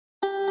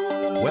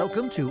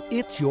Welcome to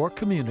It's Your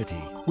Community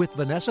with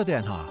Vanessa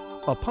Denha,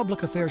 a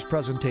public affairs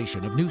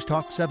presentation of News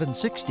Talk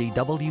 760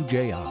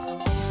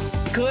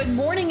 WJR. Good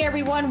morning,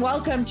 everyone.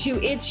 Welcome to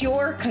It's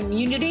Your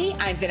Community.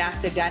 I'm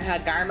Vanessa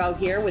Denha Garmo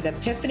here with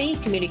Epiphany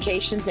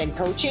Communications and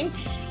Coaching.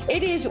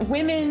 It is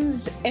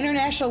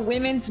International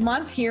Women's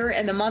Month here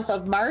in the month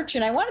of March,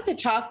 and I wanted to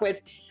talk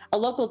with a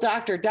local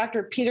doctor,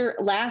 Dr. Peter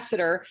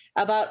Lasater,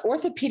 about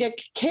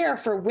orthopedic care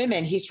for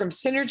women. He's from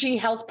Synergy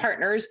Health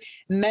Partners,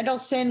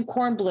 Mendelsohn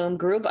Kornblum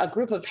Group, a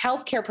group of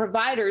healthcare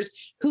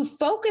providers who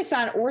focus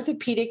on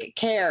orthopedic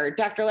care.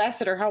 Dr.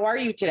 Lasater, how are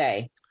you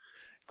today?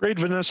 Great,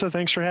 Vanessa.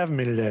 Thanks for having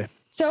me today.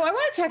 So I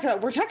want to talk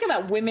about, we're talking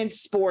about women's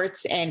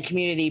sports and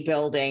community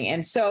building.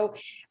 And so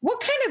what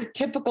kind of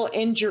typical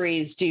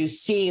injuries do you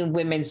see in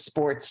women's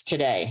sports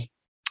today?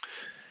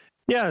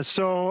 Yeah,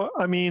 so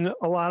I mean,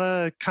 a lot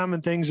of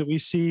common things that we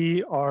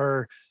see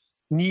are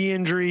knee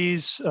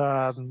injuries,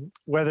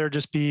 whether it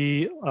just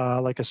be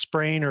like a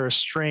sprain or a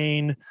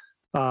strain,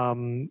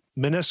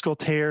 meniscal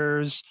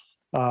tears,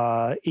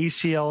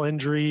 ACL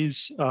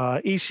injuries.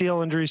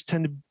 ACL injuries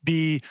tend to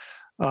be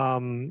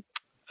a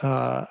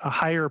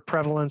higher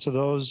prevalence of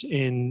those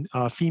in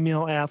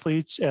female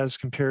athletes as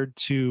compared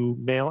to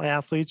male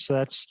athletes. So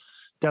that's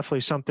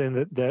definitely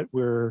something that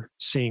we're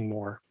seeing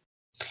more.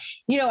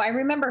 You know, I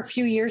remember a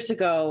few years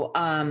ago,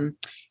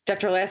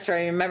 Dr. Lasater,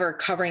 I remember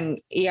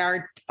covering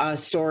ER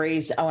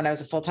stories when I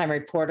was a full-time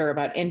reporter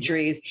about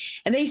injuries.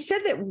 And they said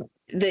that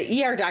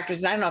the ER doctors,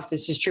 and I don't know if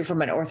this is true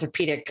from an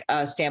orthopedic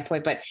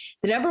standpoint, but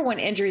the number one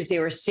injuries they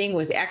were seeing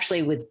was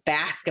actually with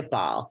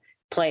basketball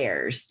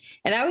players.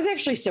 And I was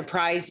actually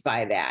surprised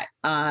by that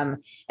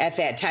at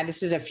that time.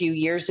 This was a few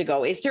years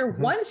ago. Is there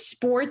one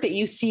sport that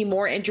you see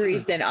more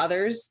injuries than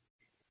others?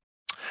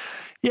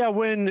 Yeah,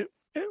 when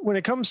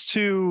it comes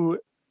to,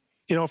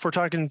 you know, if we're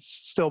talking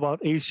still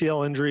about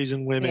ACL injuries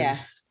in women,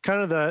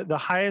 kind of the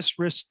highest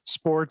risk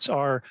sports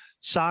are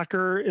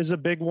soccer is a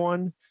big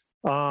one.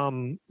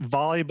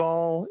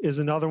 Volleyball is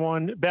another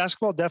one.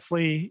 Basketball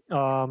definitely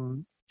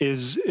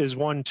is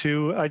one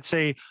too. I'd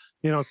say,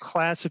 you know,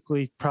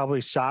 classically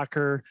probably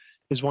soccer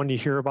is one you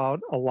hear about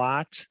a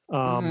lot.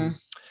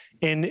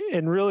 And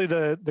really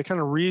the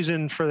kind of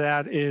reason for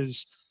that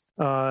is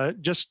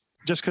just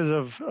because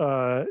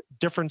of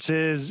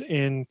differences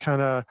in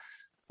kind of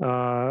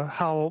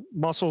how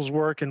muscles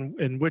work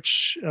and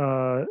which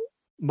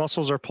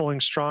muscles are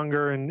pulling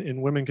stronger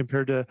in women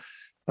compared to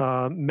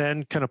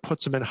men, kind of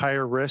puts them at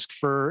higher risk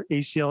for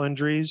ACL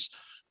injuries.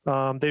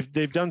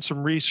 They've done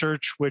some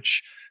research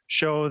which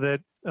show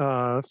that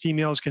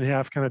females can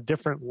have kind of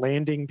different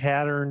landing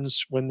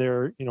patterns when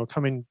they're, you know,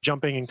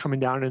 jumping and coming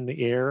down in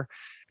the air.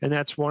 And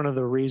that's one of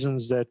the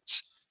reasons that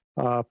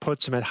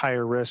puts them at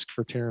higher risk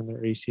for tearing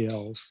their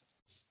ACLs.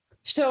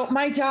 So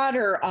my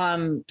daughter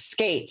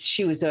skates.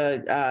 She was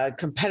a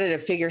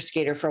competitive figure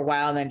skater for a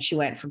while, and then she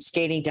went from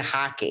skating to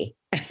hockey.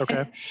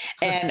 Okay.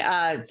 And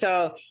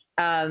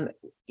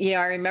you know,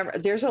 I remember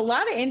there's a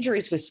lot of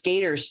injuries with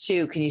skaters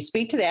too. Can you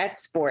speak to that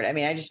sport? I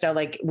mean, I just know,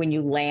 like, when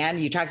you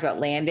land, you talked about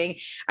landing.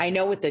 I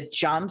know with the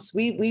jumps,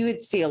 we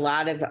would see a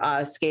lot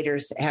of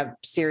skaters have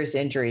serious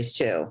injuries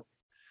too.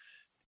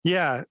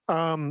 Yeah.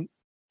 You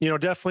know,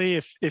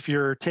 definitely if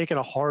you're taking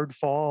a hard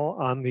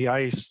fall on the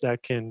ice,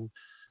 that can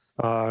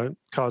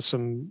cause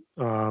some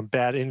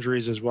bad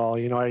injuries as well.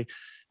 You know,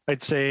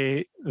 I'd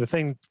say the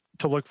thing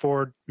to look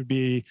for would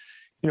be,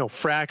 you know,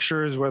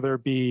 fractures, whether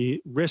it be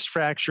wrist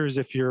fractures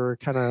if you're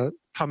kind of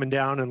coming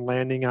down and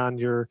landing on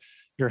your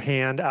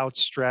hand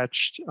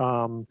outstretched,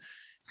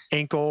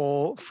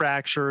 ankle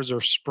fractures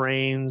or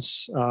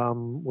sprains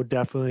would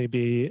definitely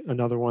be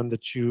another one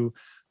that you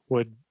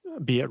would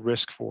be at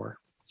risk for.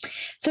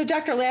 So,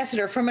 Dr.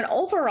 Lasater, from an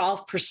overall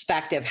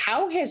perspective,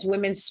 how has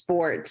women's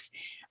sports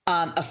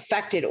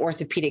affected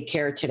orthopedic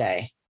care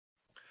today?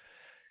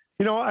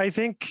 You know, I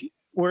think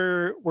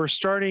we're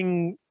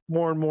starting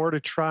more and more to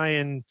try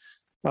and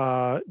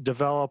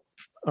develop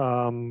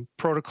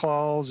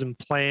protocols and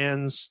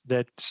plans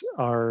that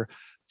are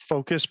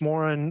focused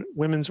more on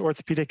women's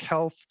orthopedic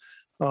health.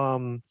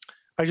 I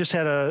just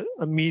had a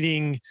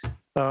meeting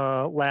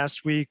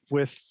last week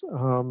with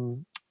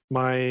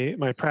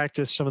my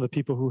practice, some of the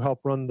people who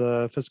help run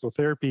the physical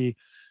therapy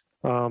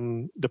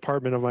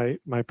department of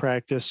my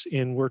practice,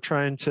 and we're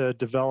trying to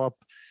develop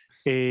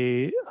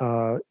a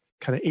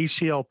kind of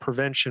ACL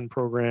prevention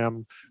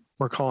program,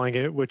 we're calling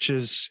it, which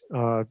is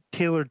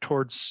tailored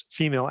towards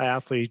female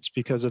athletes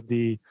because of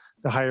the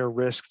higher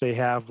risk they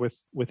have with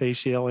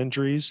ACL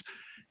injuries.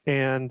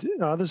 And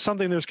this is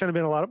something there's kind of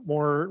been a lot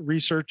more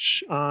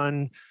research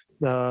on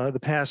the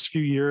past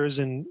few years,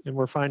 and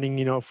we're finding,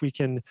 you know, if we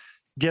can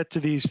get to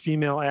these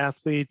female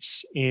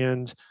athletes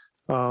and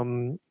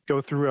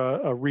go through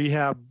a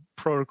rehab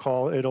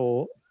protocol,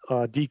 it'll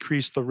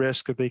decrease the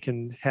risk that they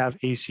can have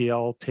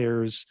ACL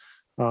tears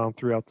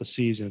throughout the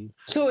season.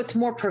 So it's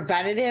more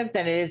preventative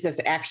than it is if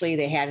actually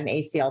they had an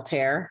ACL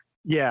tear?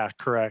 Yeah,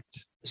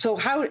 correct. So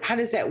how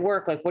does that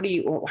work? Like,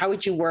 how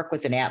would you work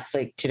with an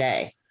athlete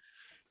today?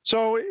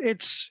 So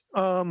it's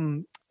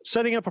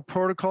setting up a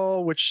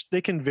protocol, which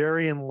they can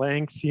vary in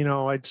length. You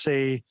know, I'd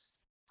say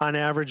on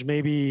average,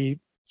 maybe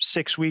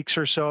 6 weeks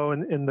or so.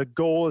 And the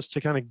goal is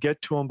to kind of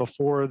get to them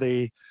before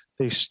they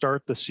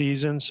start the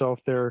season. So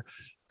if they're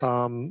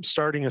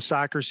starting a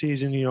soccer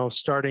season,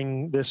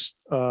 starting this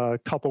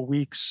couple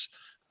weeks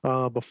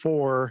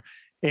before,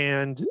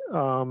 and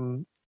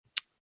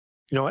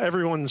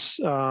everyone's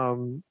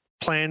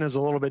plan is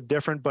a little bit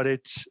different, but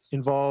it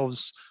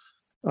involves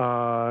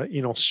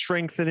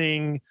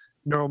strengthening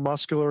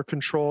neuromuscular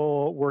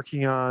control,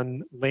 working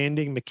on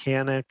landing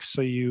mechanics,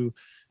 so you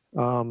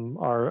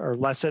are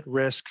less at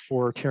risk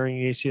for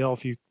carrying ACL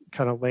if you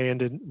kind of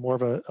land in more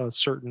of a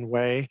certain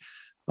way.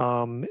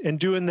 And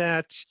doing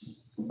that,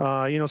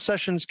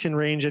 sessions can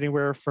range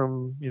anywhere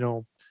from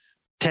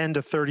 10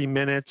 to 30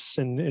 minutes,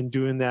 and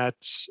doing that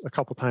a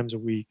couple times a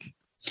week.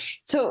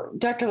 So,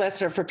 Dr.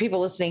 Lassiter, for people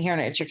listening here in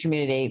It's Your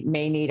Community,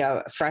 may need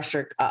a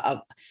freshen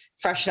up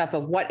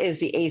of what is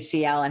the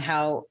ACL and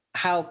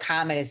how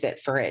common is it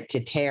for it to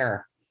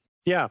tear?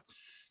 Yeah.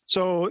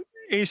 So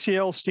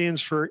ACL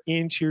stands for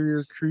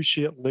anterior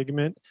cruciate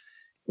ligament,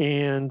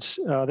 and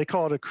they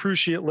call it a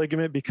cruciate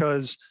ligament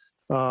because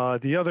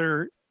the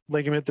other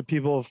ligament that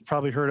people have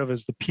probably heard of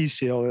is the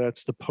PCL.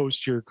 That's the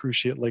posterior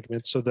cruciate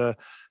ligament. So the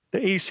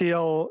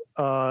ACL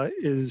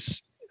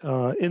is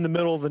in the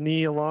middle of the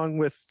knee along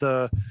with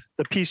the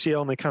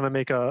PCL, and they kind of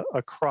make a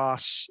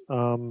cross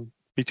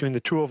between the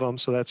two of them.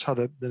 So that's how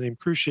the name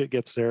cruciate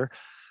gets there.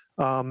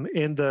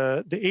 And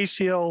the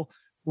ACL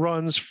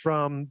runs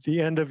from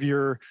the end of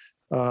your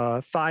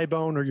thigh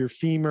bone or your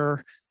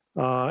femur,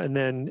 and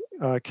then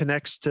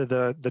connects to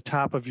the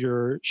top of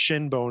your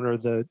shin bone or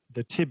the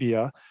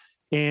tibia.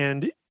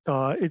 And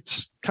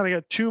it's kind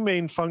of got two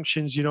main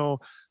functions.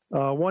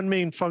 One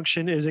main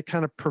function is it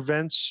kind of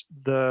prevents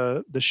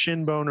the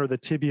shin bone or the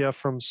tibia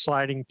from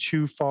sliding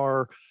too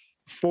far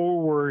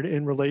forward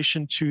in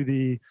relation to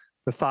the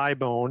thigh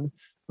bone.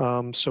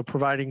 So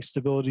providing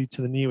stability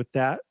to the knee with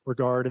that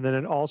regard. And then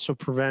it also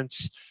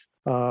prevents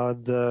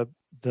the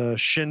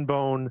shin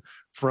bone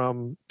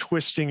from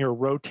twisting or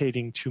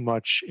rotating too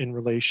much in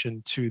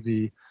relation to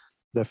the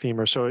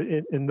femur. So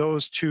in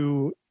those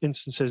two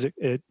instances,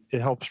 it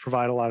helps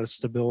provide a lot of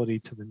stability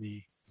to the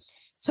knee.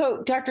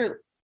 So,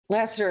 Dr.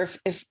 Lassiter,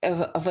 if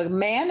a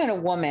man and a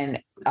woman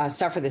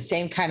suffer the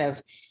same kind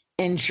of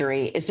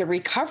injury, is the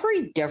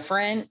recovery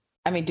different?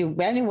 I mean, do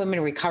men and women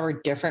recover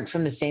different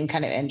from the same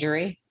kind of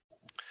injury?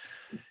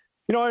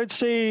 I'd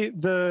say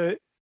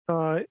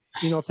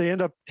if they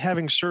end up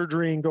having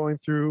surgery and going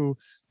through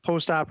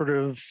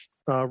postoperative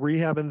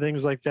rehab and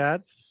things like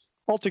that,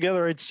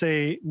 altogether, I'd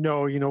say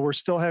no. We're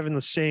still having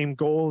the same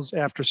goals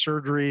after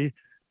surgery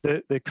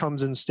that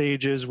comes in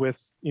stages. With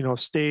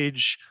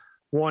stage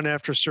one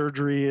after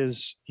surgery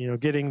is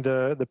getting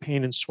the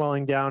pain and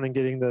swelling down and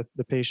getting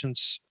the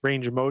patient's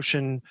range of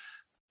motion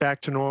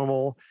back to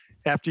normal.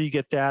 After you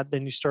get that,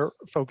 then you start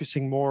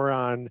focusing more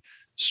on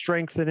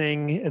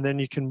strengthening, and then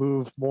you can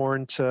move more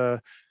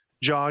into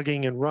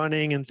jogging and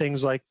running and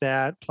things like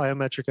that,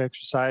 plyometric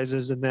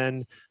exercises. And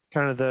then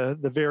kind of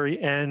the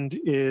very end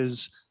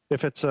is,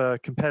 if it's a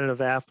competitive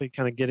athlete,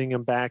 kind of getting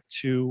them back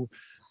to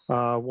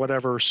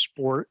whatever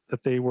sport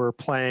that they were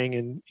playing.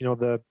 And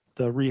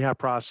the rehab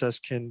process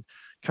can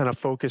kind of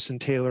focus and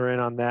tailor in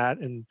on that,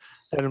 and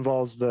that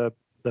involves the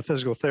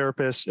physical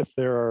therapist. If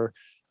there are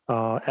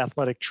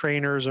athletic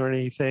trainers or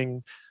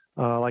anything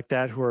like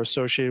that who are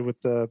associated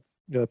with the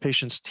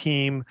patient's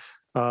team,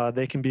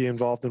 they can be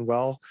involved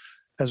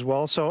as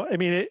well. So, I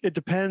mean, it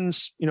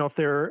depends, if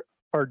there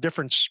are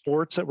different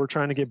sports that we're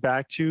trying to get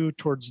back to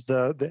towards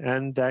the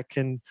end, that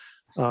can,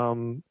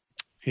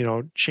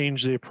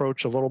 change the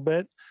approach a little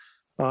bit.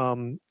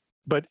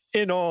 But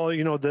in all,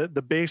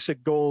 the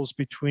basic goals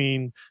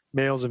between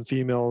males and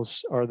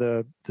females are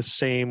the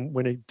same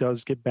when it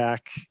does get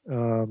back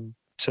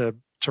to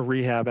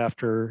rehab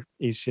after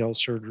ACL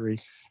surgery.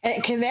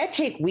 And can that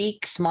take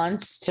weeks,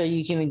 months till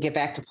you can even get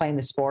back to playing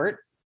the sport?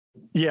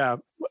 Yeah,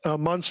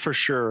 months for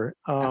sure.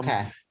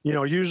 Okay.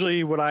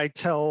 Usually what I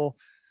tell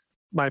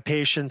my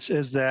patients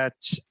is that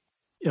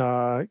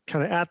kind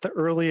of at the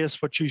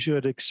earliest, what you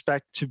should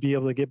expect to be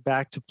able to get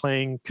back to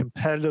playing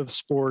competitive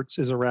sports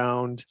is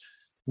around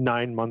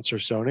 9 months or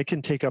so. And it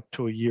can take up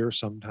to a year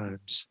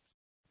sometimes.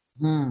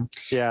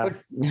 Yeah.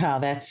 No,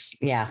 that's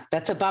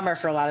a bummer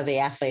for a lot of the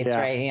athletes,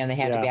 right? They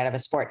had to be out of a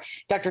sport.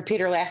 Dr.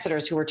 Peter Lassiter,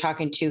 who we're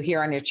talking to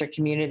here on It's Your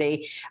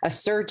Community, a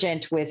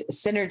surgeon with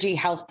Synergy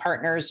Health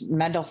Partners,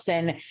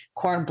 Mendelsohn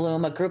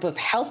Kornblum, a group of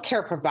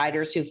healthcare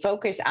providers who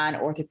focus on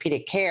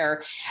orthopedic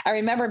care. I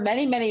remember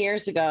many, many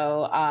years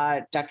ago,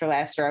 Dr.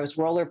 Lassiter, I was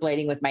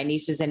rollerblading with my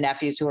nieces and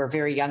nephews who were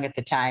very young at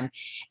the time.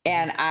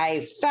 And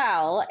I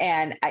fell,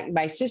 and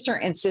my sister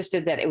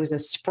insisted that it was a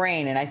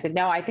sprain. And I said,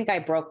 no, I think I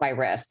broke my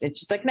wrist. And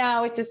she's like, no,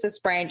 it's just a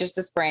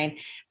sprain.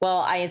 Well,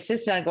 I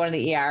insisted on going to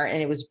the ER,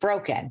 and it was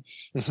broken.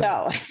 Mm-hmm.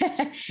 So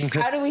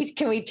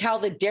can we tell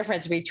the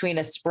difference between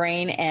a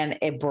sprain and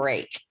a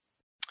break?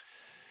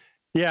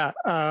 Yeah.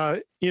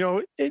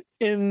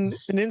 In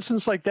an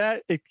instance like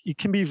that, it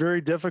can be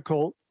very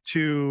difficult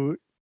to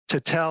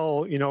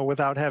tell,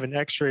 without having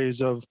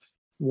x-rays of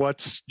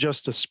what's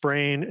just a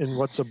sprain and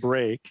what's a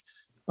break.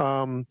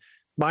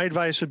 my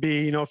advice would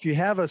be, if you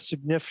have a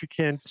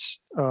significant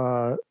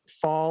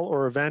fall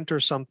or event or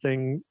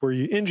something where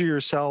you injure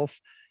yourself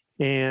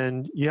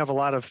and you have a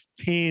lot of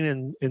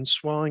pain and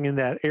swelling in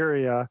that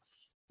area,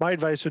 my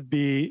advice would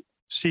be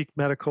seek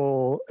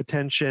medical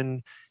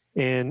attention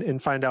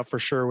and find out for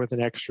sure with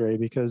an x-ray,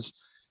 because,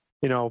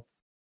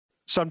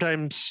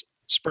 sometimes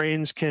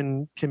sprains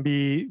can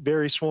be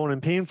very swollen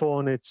and painful,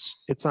 and it's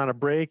not a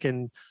break,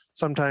 and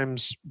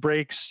sometimes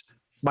breaks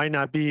might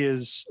not be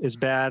as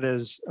bad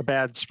as a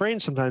bad sprain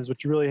sometimes,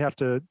 but you really have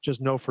to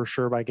just know for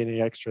sure by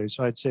getting x-rays.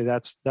 So I'd say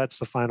that's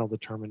the final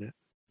determinant.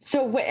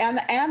 So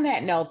on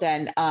that note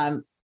then,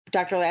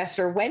 Dr.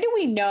 Lassiter, when do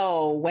we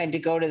know when to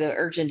go to the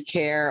urgent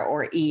care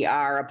or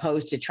ER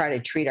opposed to try to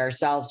treat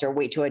ourselves or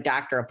wait to a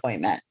doctor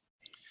appointment?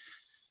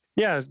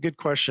 Yeah, good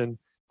question.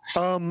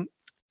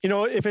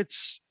 If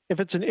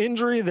it's an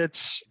injury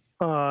that's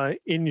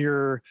in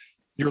your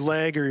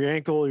leg or your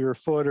ankle or your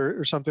foot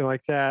or something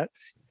like that,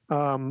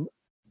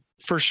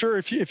 for sure,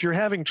 if you're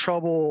having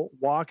trouble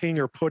walking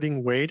or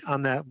putting weight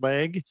on that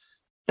leg,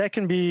 that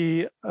can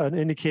be an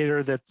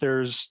indicator that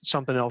there's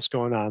something else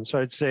going on. So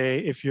I'd say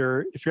if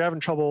you're having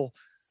trouble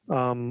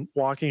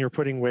walking or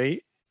putting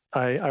weight,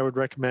 I would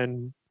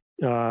recommend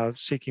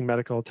seeking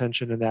medical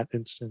attention in that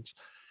instance.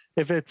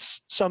 If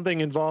it's something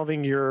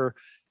involving your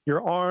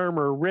arm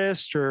or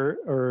wrist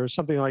or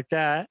something like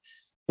that,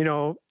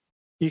 you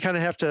kind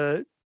of have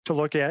to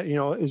look at,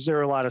 is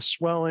there a lot of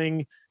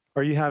swelling?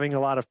 Are you having a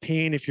lot of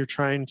pain if you're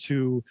trying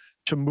to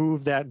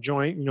move that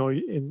joint?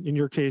 In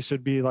your case,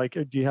 it'd be like,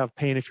 do you have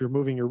pain if you're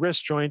moving your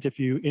wrist joint? If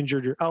you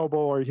injured your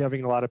elbow, are you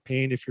having a lot of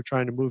pain if you're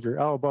trying to move your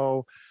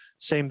elbow?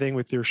 Same thing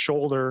with your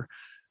shoulder.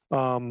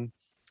 So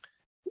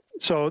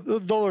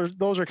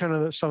those are kind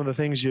of some of the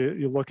things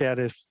you look at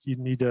if you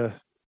need to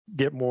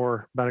get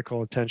more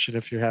medical attention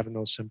if you're having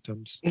those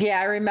symptoms.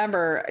 Yeah, I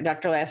remember,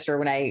 Dr. Lassiter,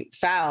 when I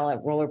fell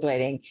at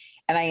rollerblading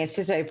and I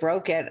insisted I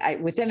broke it,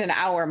 within an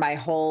hour, my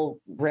whole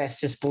wrist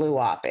just blew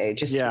up. It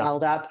just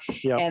swelled up.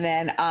 Yep. And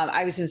then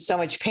I was in so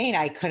much pain,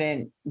 I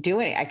couldn't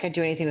do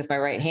anything with my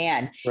right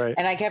hand. Right.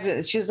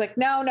 And she was like,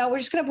 no, we're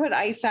just going to put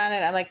ice on it.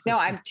 I'm like, no,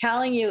 I'm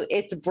telling you,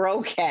 it's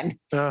broken.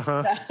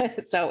 Uh-huh.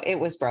 So it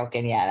was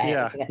broken.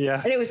 Yeah.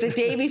 And it was the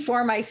day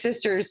before my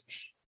sister's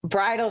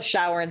bridal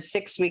shower and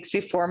 6 weeks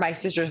before my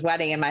sister's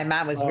wedding. And my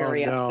mom was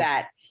very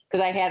upset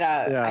because I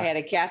had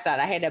a cast on.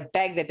 I had to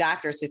beg the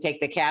doctors to take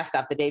the cast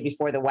off the day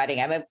before the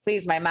wedding. I mean,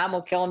 please, my mom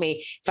will kill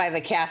me if I have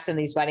a cast in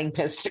these wedding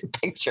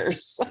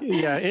pictures.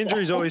 Yeah.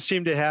 Injuries always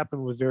seem to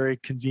happen with very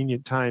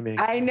convenient timing.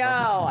 I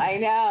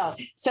know.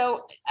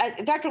 So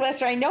Dr.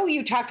 Lassiter, I know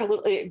you talked a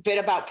little bit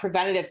about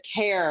preventative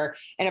care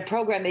and a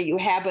program that you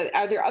have, but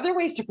are there other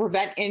ways to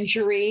prevent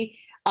injury?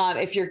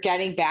 If you're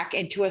getting back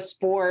into a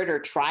sport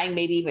or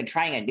maybe even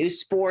trying a new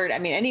sport, I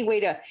mean, any way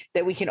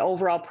that we can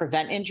overall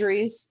prevent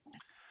injuries?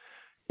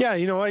 Yeah,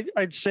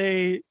 I'd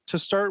say to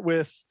start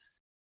with,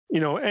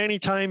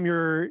 anytime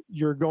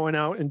you're going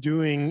out and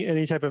doing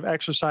any type of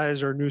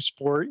exercise or new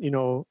sport,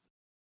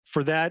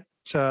 for that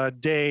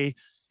day,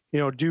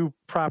 do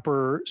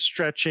proper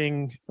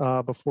stretching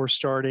before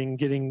starting,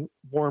 getting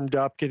warmed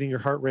up, getting your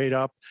heart rate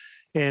up,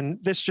 and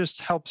this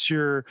just helps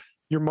your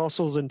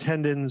muscles and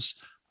tendons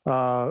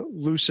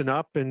loosen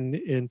up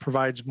and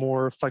provides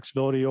more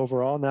flexibility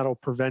overall, and that'll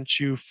prevent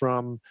you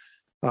from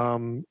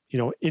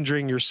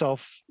injuring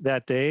yourself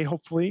that day,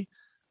 hopefully.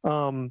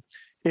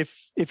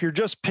 If you're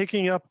just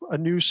picking up a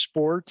new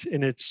sport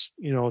and it's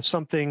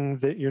something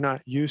that you're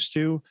not used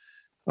to,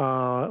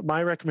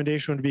 my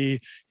recommendation would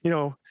be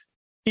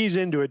ease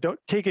into it. Don't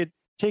take it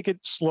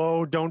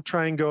slow. Don't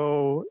try and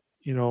go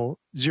 0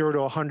 to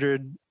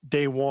 100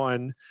 day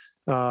one,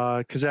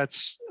 because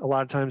that's a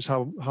lot of times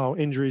how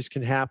injuries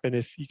can happen.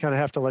 If you kind of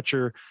have to let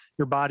your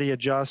body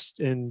adjust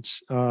and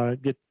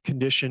get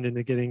conditioned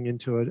into getting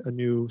into a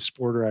new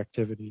sport or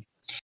activity.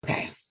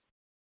 Okay.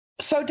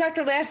 So,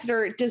 Dr.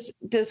 Lassiter,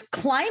 does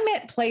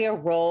climate play a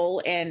role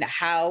in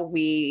how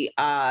we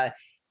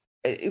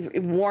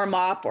warm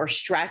up or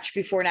stretch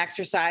before an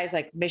exercise,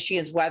 like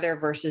Michigan's weather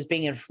versus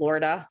being in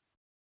Florida?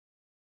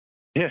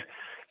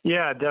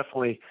 Yeah,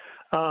 definitely.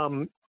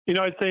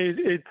 I'd say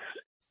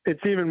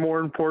it's even more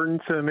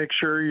important to make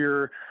sure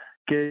you're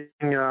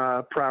getting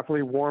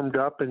properly warmed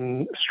up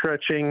and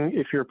stretching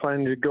if you're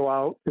planning to go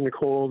out in the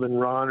cold and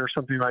run or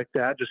something like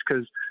that, just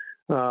because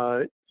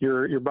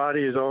your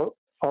body is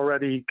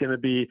already going to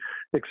be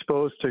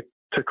exposed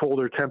to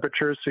colder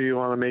temperatures. So you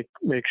want to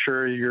make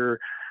sure you're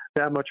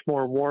that much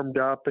more warmed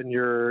up and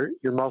your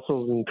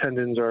muscles and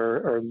tendons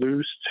are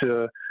loose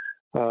to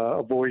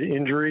avoid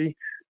injury.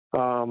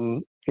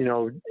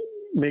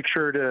 Make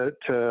sure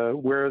to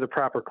wear the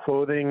proper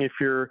clothing if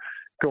you're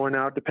going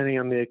out, depending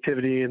on the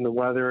activity and the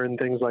weather and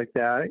things like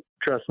that.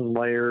 Dress in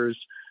layers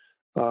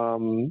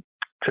to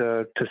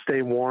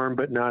stay warm,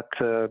 but not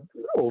to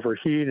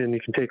overheat. And you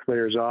can take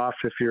layers off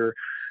if you're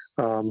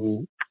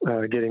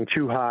getting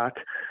too hot.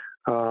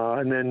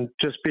 And then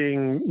just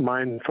being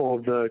mindful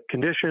of the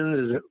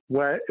conditions. Is it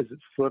wet? Is it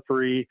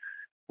slippery?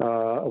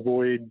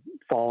 Avoid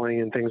falling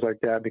and things like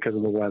that because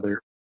of the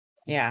weather.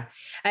 Yeah.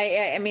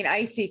 I mean,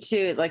 I see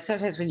too, like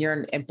sometimes when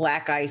you're in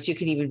black ice, you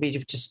can even be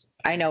just,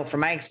 I know from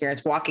my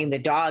experience, walking the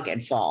dog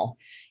and fall,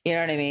 you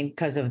know what I mean?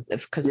 Because of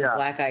the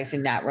black ice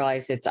and not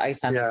realize it's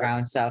ice on the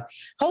ground. So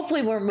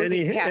hopefully we're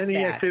moving past any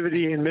that.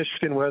 activity in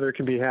Michigan weather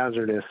can be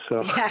hazardous.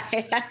 So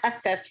yeah,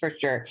 that's for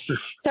sure.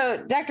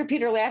 So Dr.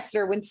 Peter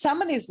Lasater, when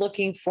someone is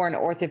looking for an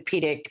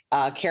orthopedic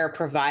care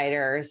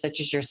provider, such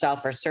as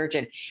yourself or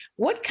surgeon,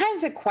 what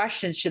kinds of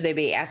questions should they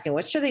be asking?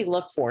 What should they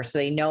look for so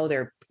they know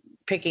they're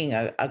picking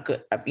a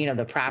good,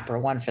 the proper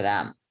one for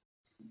them?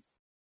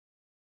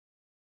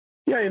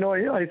 Yeah,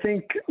 I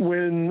think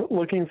when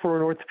looking for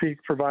an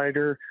orthopedic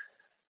provider,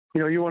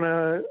 you want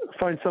to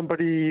find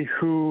somebody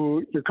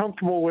who you're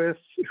comfortable with,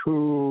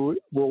 who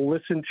will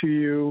listen to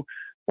you,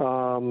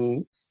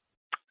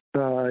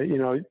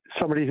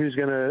 somebody who's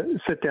going to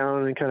sit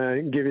down and kind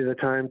of give you the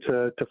time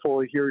to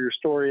fully hear your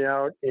story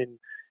out and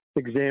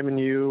examine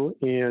you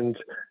and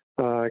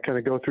kind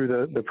of go through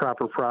the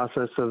proper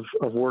process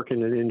of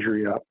working an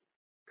injury up.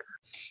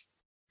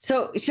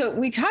 So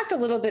we talked a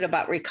little bit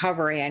about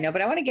recovery, I know,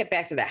 but I want to get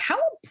back to that. How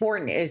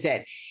important is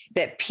it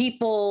that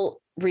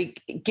people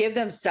give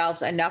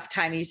themselves enough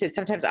time? You said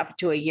sometimes up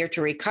to a year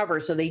to recover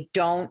so they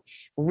don't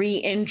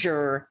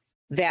re-injure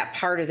that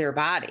part of their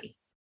body.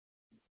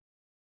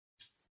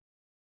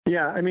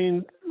 Yeah, I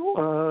mean,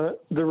 the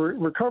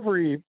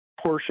recovery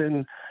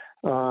portion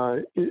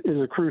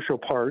is a crucial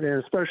part,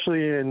 and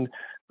especially in,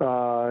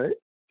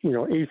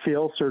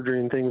 ACL surgery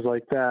and things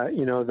like that.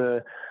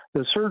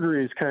 The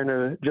surgery is kind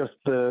of just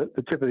the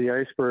tip of the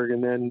iceberg.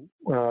 And then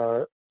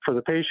for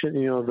the patient,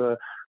 the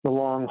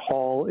long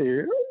haul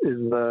is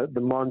the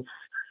months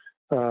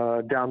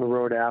down the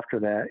road after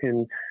that.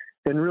 And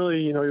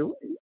really,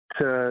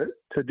 to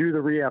do the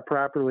rehab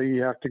properly,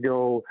 you have to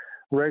go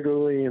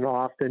regularly and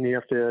often. You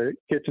have to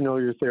get to know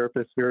your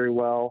therapist very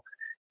well.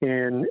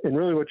 And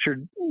really what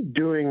you're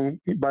doing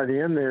by the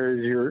end there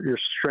is you're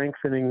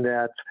strengthening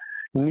that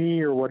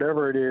knee or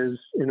whatever it is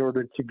in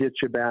order to get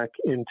you back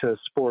into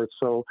sports.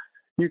 So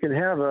you can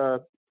have a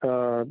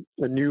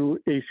new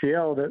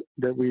ACL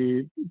that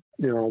we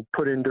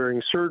put in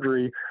during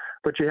surgery,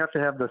 but you have to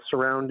have the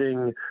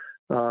surrounding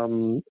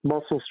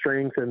muscle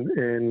strength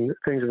and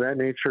things of that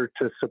nature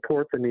to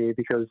support the knee,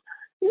 because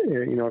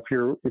if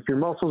your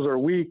muscles are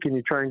weak and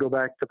you try and go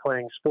back to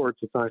playing sports,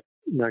 it's not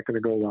going to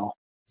go well.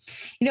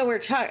 We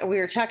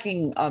were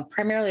talking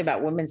primarily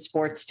about women's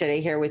sports today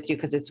here with you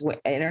because it's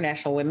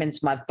International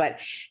Women's Month. But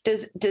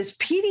does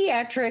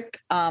pediatric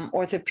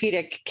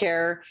orthopedic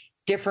care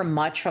differ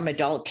much from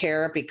adult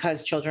care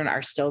because children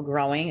are still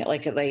growing,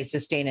 like they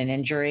sustain an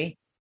injury?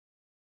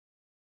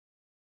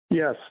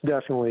 Yes,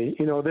 definitely.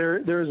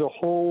 There's a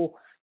whole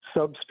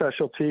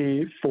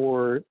subspecialty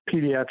for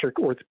pediatric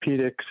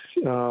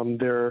orthopedics.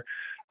 There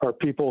are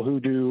people who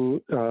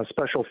do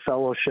special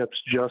fellowships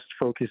just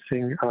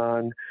focusing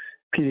on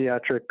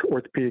pediatric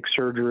orthopedic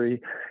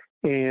surgery.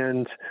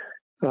 And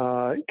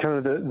kind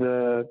of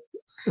the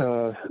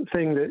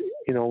thing that,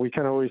 we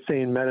kind of always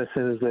say in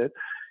medicine is that,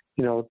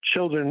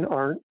 children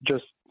aren't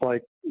just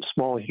like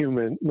small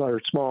human or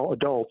small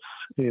adults.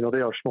 They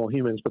are small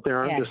humans, but they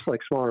aren't just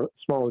like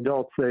small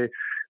adults.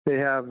 They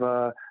have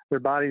their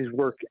bodies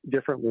work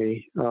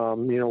differently,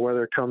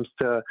 whether it comes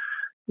to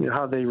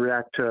how they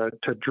react to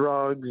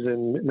drugs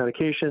and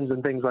medications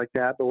and things like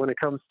that. But when it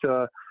comes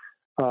to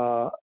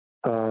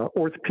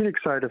orthopedic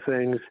side of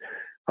things,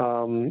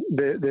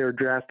 they're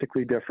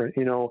drastically different.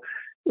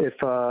 If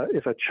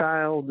a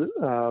child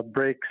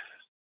breaks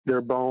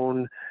their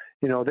bone,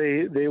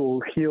 they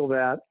will heal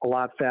that a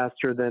lot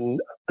faster than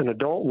an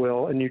adult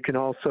will, and you can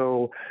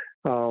also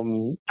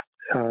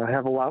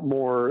have a lot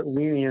more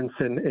lenience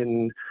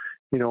in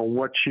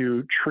what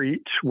you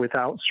treat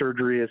without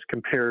surgery as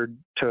compared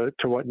to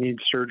what needs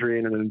surgery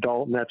in an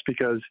adult, and that's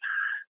because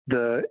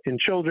in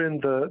children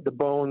the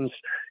bones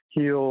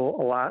heal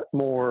a lot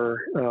more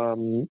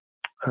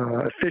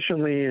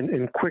efficiently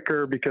and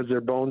quicker because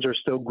their bones are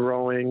still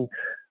growing.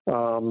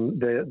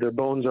 Their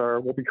bones are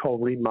what we call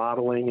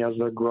remodeling as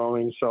they're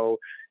growing. So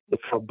if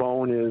a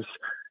bone is,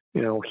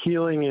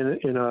 healing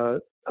in a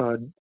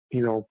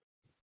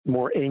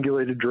more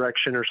angulated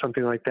direction or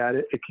something like that,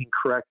 it can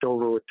correct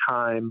over with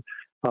time,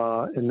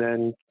 and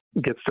then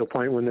gets to a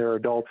point when they're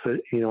adults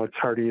that, it's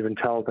hard to even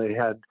tell they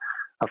had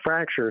a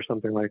fracture or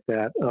something like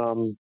that.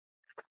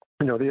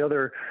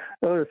 The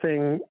other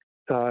thing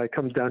it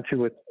comes down to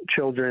with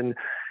children,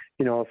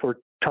 if we're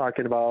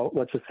talking about,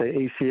 let's just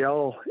say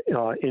ACL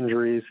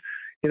injuries,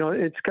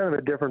 it's kind of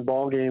a different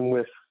ballgame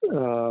with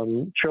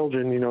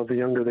children, the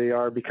younger they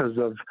are, because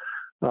of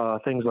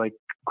things like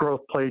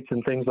growth plates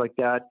and things like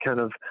that kind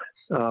of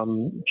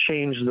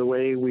change the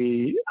way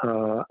we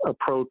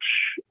approach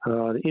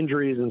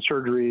injuries and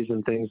surgeries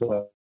and things like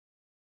that.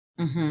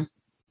 Mm-hmm.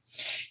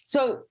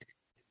 So,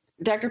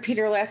 Dr.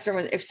 Peter Lasater,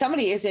 if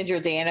somebody is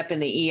injured, they end up in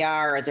the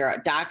ER or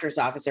their doctor's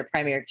office, their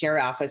primary care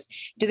office,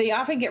 do they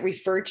often get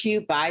referred to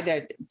you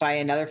by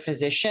another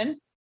physician?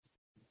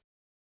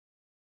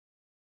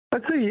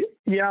 I'd say,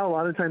 yeah, a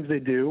lot of times they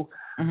do.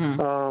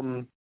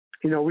 Mm-hmm.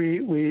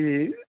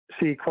 We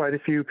see quite a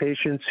few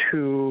patients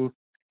who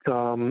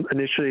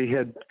initially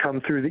had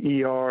come through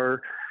the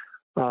ER,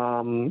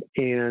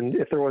 and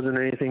if there wasn't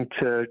anything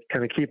to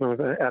kind of keep them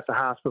at the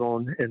hospital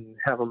and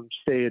have them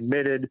stay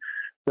admitted,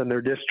 then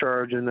they're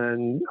discharged and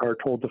then are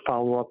told to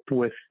follow up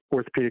with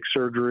orthopedic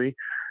surgery.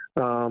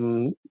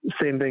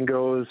 Same thing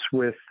goes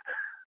with,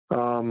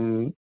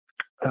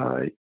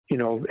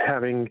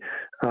 having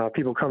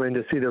people come in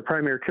to see their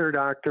primary care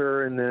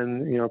doctor, and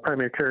then,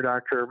 primary care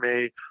doctor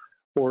may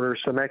order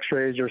some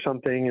x-rays or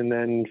something and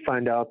then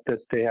find out that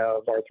they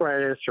have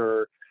arthritis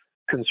or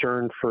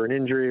concern for an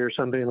injury or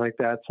something like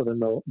that. So then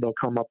they'll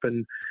come up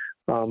and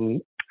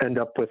end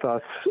up with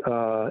us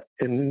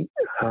in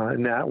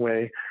that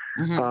way.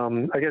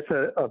 Mm-hmm. I guess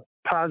a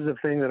positive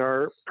thing that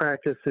our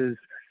practice is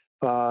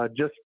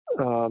just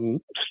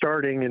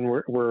starting, and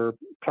we're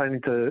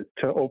planning to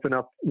open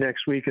up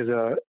next week, is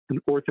an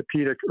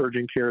orthopedic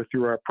urgent care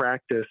through our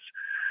practice.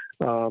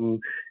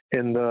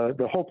 And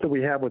the hope that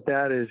we have with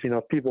that is,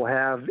 if people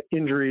have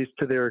injuries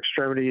to their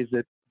extremities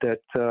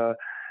that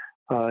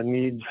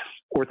needs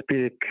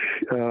orthopedic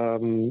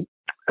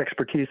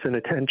expertise and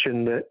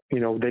attention, that,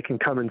 they can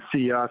come and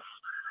see us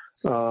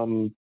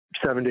 7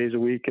 days a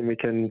week, and we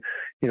can,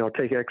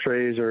 take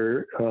x-rays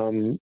or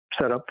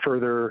set up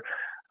further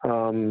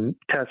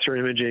tests or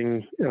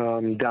imaging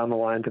down the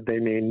line that they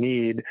may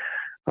need.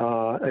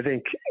 I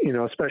think,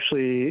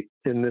 especially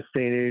in this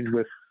day and age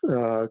with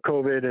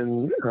COVID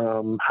and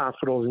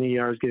hospitals and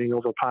ERs getting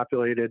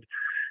overpopulated,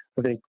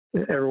 I think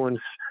everyone's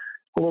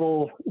a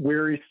little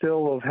weary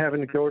still of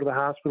having to go to the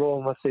hospital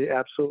unless they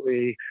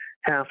absolutely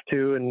have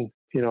to. And,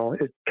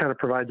 it kind of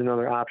provides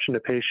another option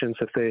to patients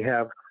if they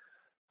have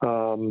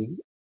an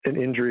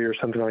injury or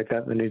something like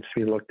that needs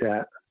to be looked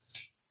at.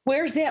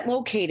 Where's that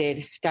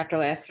located, Dr.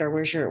 Lassiter?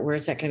 Where's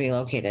that going to be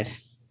located?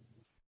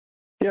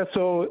 Yeah,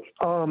 so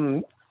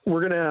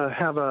we're going to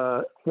have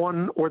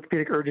one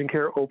orthopedic urgent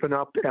care open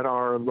up at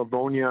our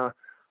Livonia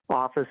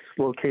office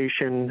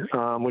location,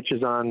 which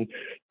is on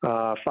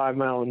 5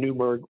 Mile in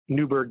Newburgh,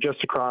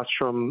 just across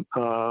from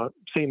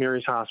St.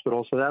 Mary's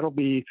Hospital. So that'll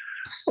be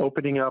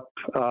opening up,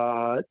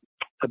 I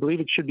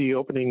believe it should be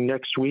opening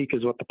next week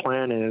is what the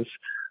plan is.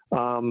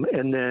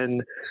 And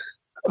then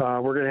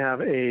we're going to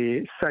have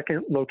a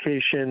second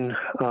location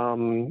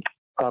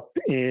up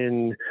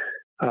in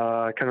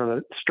kind of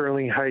the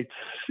Sterling Heights,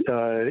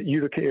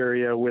 Utica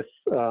area with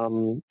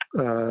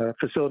a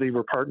facility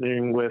we're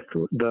partnering with,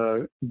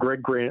 the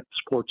Greg Grant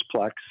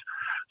Sportsplex.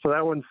 So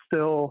that one's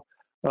still,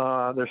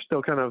 they're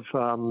still kind of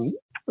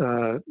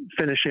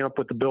finishing up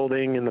with the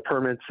building and the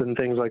permits and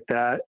things like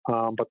that.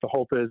 But the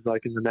hope is,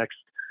 like, in the next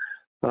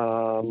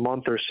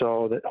month or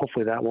so, that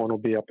hopefully that one will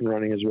be up and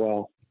running as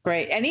well.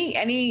 Great.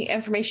 Any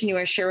information you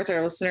want to share with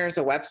our listeners,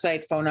 a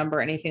website, phone number,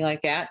 anything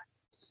like that?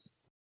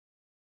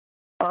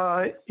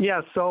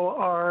 Yeah, so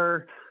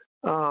our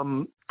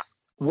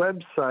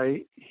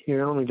website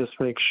here, let me just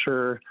make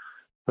sure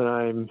that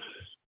I'm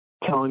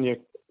telling you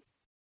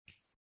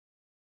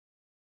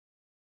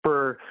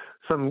for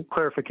some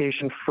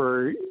clarification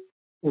for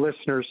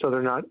listeners so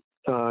they're not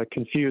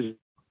confused.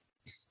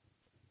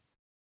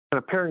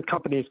 A parent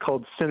company is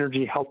called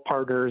Synergy Health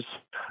Partners,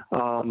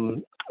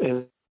 and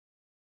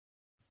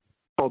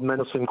called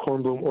Mendelsohn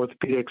Kornblum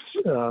Orthopedics.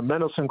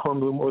 Mendelsohn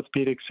Kornblum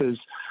Orthopedics is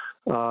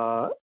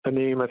a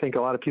name I think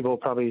a lot of people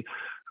have probably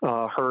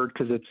heard,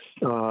 because it's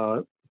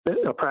a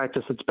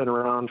practice that's been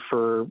around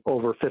for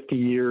over 50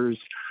 years.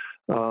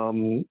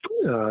 One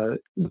of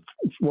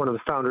the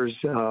founders,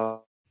 and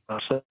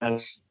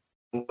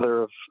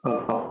another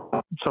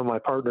of some of my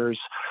partners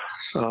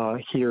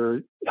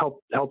here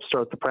helped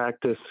start the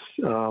practice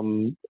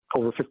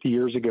over 50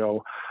 years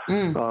ago.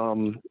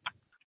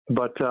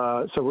 But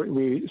so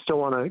we still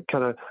want to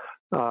kind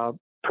of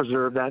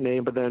preserve that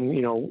name, but then,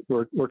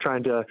 we're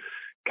trying to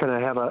kind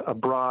of have a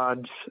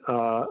broad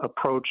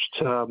approach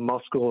to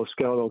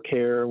musculoskeletal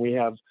care. We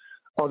have,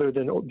 other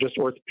than just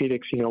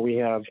orthopedics, we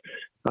have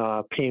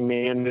pain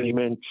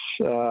management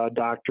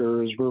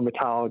doctors,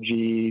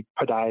 rheumatology,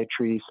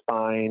 podiatry,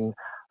 spine,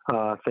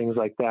 things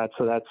like that.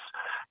 So that's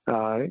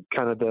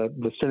kind of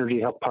the Synergy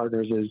Health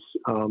Partners is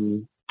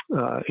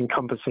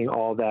encompassing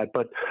all that.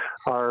 But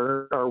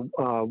our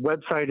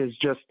website is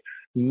just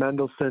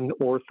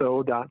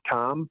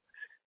mendelssohnortho.com.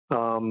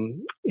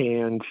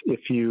 And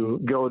if you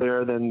go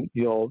there, then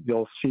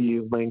you'll see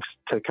links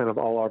to kind of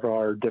all of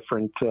our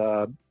different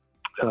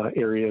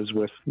areas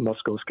with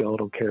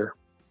musculoskeletal care.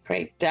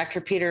 Great.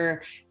 Dr.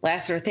 Peter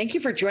Lassiter, thank you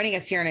for joining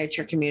us here on It's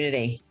Your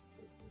Community.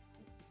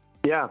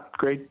 Yeah,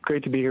 great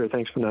to be here.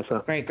 Thanks,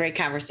 Vanessa. Great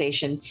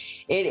conversation.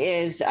 It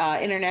is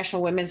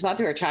International Women's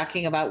Month. We're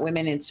talking about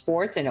women in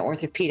sports and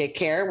orthopedic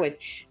care with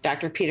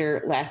Dr.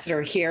 Peter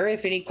Lassiter here.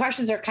 If any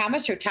questions or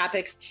comments or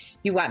topics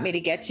you want me to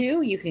get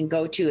to, you can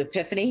go to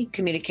Epiphany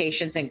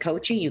Communications and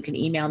Coaching. You can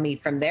email me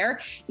from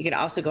there. You can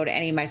also go to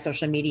any of my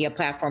social media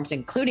platforms,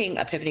 including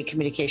Epiphany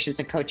Communications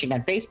and Coaching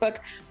on Facebook,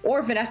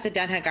 or Vanessa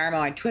Denha-Garmo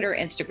on Twitter,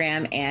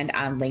 Instagram, and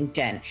on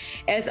LinkedIn.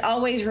 As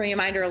always, a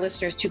reminder,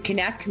 listeners, to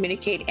connect,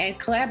 communicate, and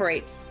collaborate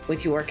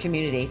with your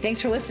community.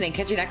 Thanks for listening.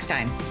 Catch you next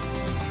time.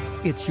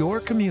 It's Your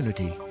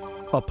Community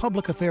a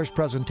public affairs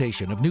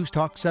presentation of News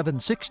Talk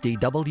 760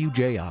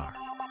 WJR.